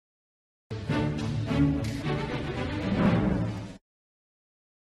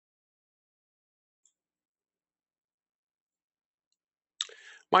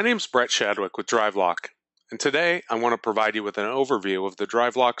My name is Brett Shadwick with DriveLock, and today I want to provide you with an overview of the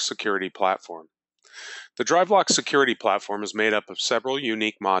DriveLock Security Platform. The DriveLock Security Platform is made up of several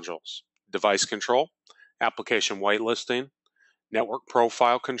unique modules: device control, application whitelisting, network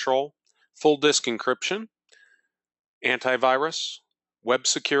profile control, full disk encryption, AntiVirus, web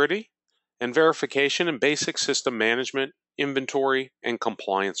security, and verification and basic system management, inventory, and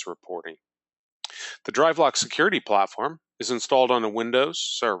compliance reporting. The DriveLock Security Platform is installed on a Windows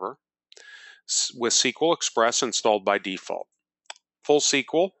server with SQL Express installed by default. Full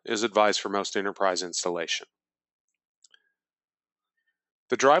SQL is advised for most enterprise installation.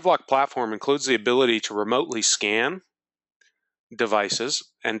 The DriveLock platform includes the ability to remotely scan devices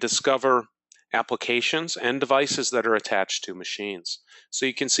and discover applications and devices that are attached to machines. So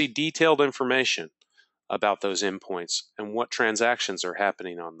you can see detailed information about those endpoints and what transactions are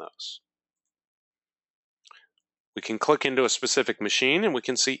happening on those. We can click into a specific machine and we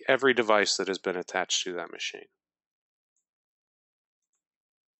can see every device that has been attached to that machine.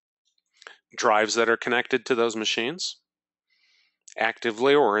 Drives that are connected to those machines,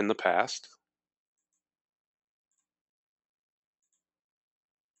 actively or in the past.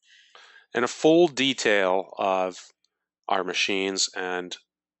 And a full detail of our machines and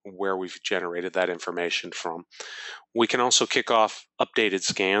where we've generated that information from. We can also kick off updated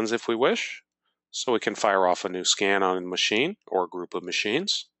scans if we wish. So we can fire off a new scan on a machine or a group of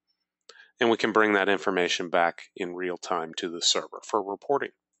machines, and we can bring that information back in real time to the server for reporting.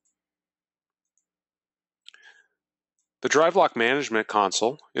 The DriveLock Management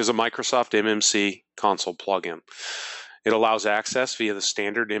Console is a Microsoft MMC console plugin. It allows access via the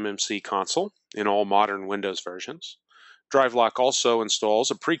standard MMC console in all modern Windows versions. DriveLock also installs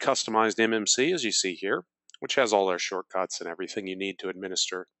a pre-customized MMC, as you see here, which has all their shortcuts and everything you need to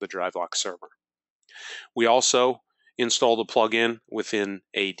administer the DriveLock server. We also install the plugin within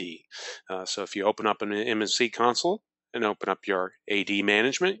AD. So if you open up an MMC console and open up your AD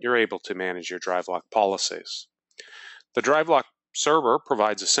management, you're able to manage your DriveLock policies. The DriveLock server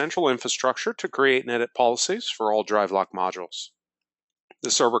provides a central infrastructure to create and edit policies for all DriveLock modules.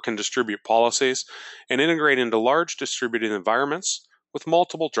 The server can distribute policies and integrate into large distributed environments with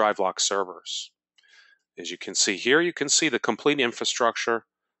multiple DriveLock servers. As you can see here, you can see the complete infrastructure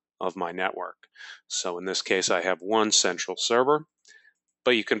of my network. So in this case, I have one central server,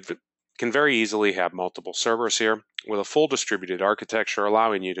 but you can very easily have multiple servers here with a full distributed architecture,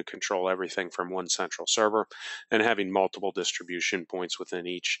 allowing you to control everything from one central server and having multiple distribution points within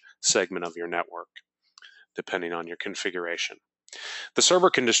each segment of your network, depending on your configuration. The server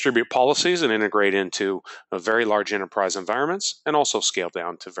can distribute policies and integrate into very large enterprise environments and also scale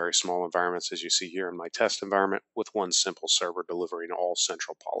down to very small environments, as you see here in my test environment, with one simple server delivering all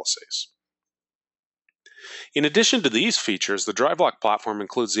central policies. In addition to these features, the DriveLock platform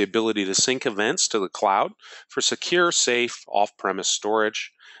includes the ability to sync events to the cloud for secure, safe, off-premise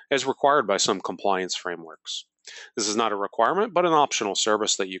storage, as required by some compliance frameworks. This is not a requirement, but an optional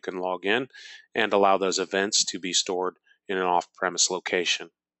service that you can log in and allow those events to be stored in an off-premise location.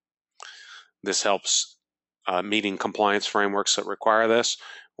 This helps meeting compliance frameworks that require this,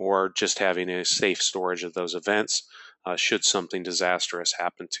 or just having a safe storage of those events should something disastrous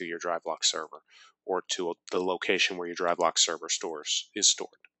happen to your DriveLock server or to the location where your DriveLock server is stored.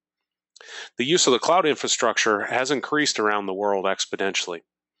 The use of the cloud infrastructure has increased around the world exponentially,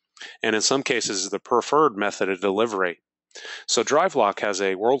 and in some cases is the preferred method of delivery. So DriveLock has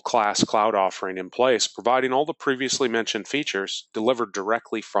a world-class cloud offering in place, providing all the previously mentioned features delivered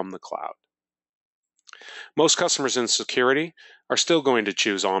directly from the cloud. Most customers in security are still going to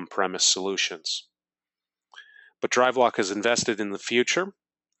choose on-premise solutions, but DriveLock has invested in the future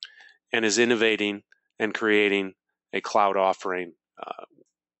and is innovating and creating a cloud offering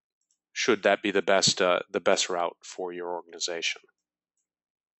should that be the best route for your organization.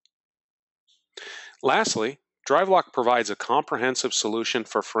 Lastly, DriveLock provides a comprehensive solution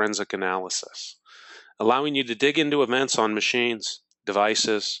for forensic analysis, allowing you to dig into events on machines,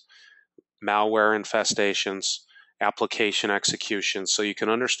 devices, malware infestations, application executions, so you can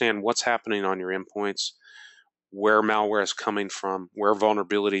understand what's happening on your endpoints, where malware is coming from, where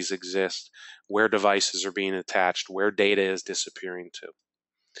vulnerabilities exist, where devices are being attached, where data is disappearing to.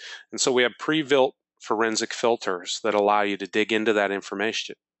 And so we have pre-built forensic filters that allow you to dig into that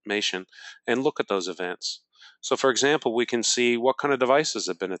information and look at those events. So for example, we can see what kind of devices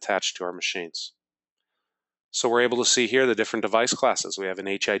have been attached to our machines. So we're able to see here the different device classes. We have an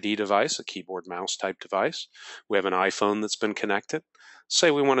HID device, a keyboard mouse type device. We have an iPhone that's been connected.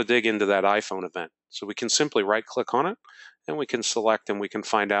 Say we want to dig into that iPhone event. So we can simply right-click on it, and we can select and we can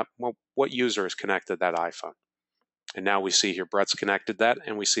find out, well, what user has connected that iPhone. And now we see here Brett's connected that,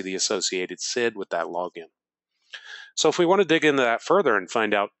 and we see the associated SID with that login. So if we want to dig into that further and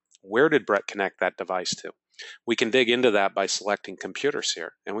find out where did Brett connect that device to, we can dig into that by selecting computers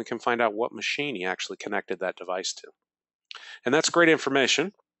here, and we can find out what machine he actually connected that device to. And that's great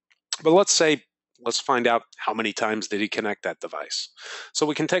information, but let's find out how many times did he connect that device. So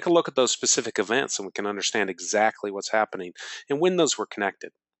we can take a look at those specific events and we can understand exactly what's happening and when those were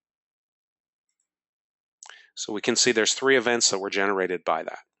connected. So we can see there's 3 events that were generated by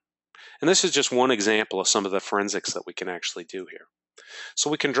that. And this is just one example of some of the forensics that we can actually do here. So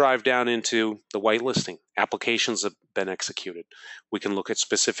we can drive down into the whitelisting. Applications have been executed. We can look at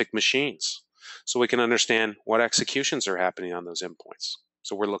specific machines. So we can understand what executions are happening on those endpoints.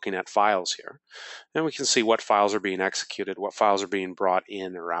 So we're looking at files here. And we can see what files are being executed, what files are being brought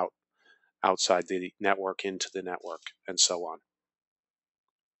in or out, outside the network, into the network, and so on.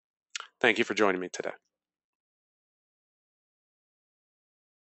 Thank you for joining me today.